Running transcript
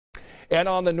And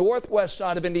on the northwest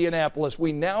side of Indianapolis,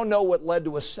 we now know what led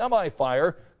to a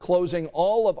semi-fire closing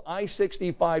all of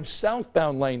I-65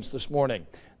 southbound lanes this morning.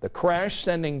 The crash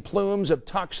sending plumes of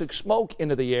toxic smoke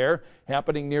into the air,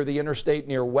 happening near the interstate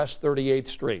near West 38th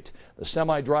Street. The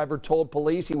semi-driver told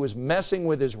police he was messing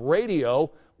with his radio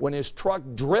when his truck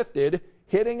drifted,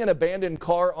 hitting an abandoned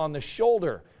car on the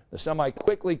shoulder. The semi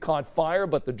quickly caught fire,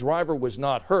 but the driver was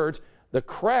not hurt. The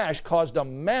crash caused a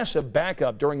massive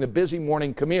backup during the busy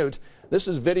morning commute. This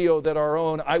is video that our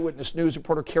own Eyewitness News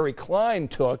reporter Carrie Klein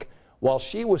took while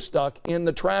she was stuck in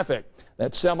the traffic.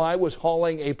 That semi was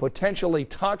hauling a potentially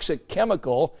toxic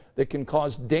chemical that can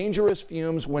cause dangerous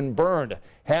fumes when burned.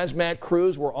 Hazmat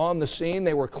crews were on the scene.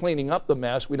 They were cleaning up the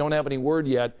mess. We don't have any word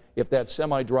yet if that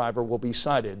semi driver will be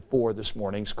cited for this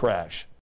morning's crash.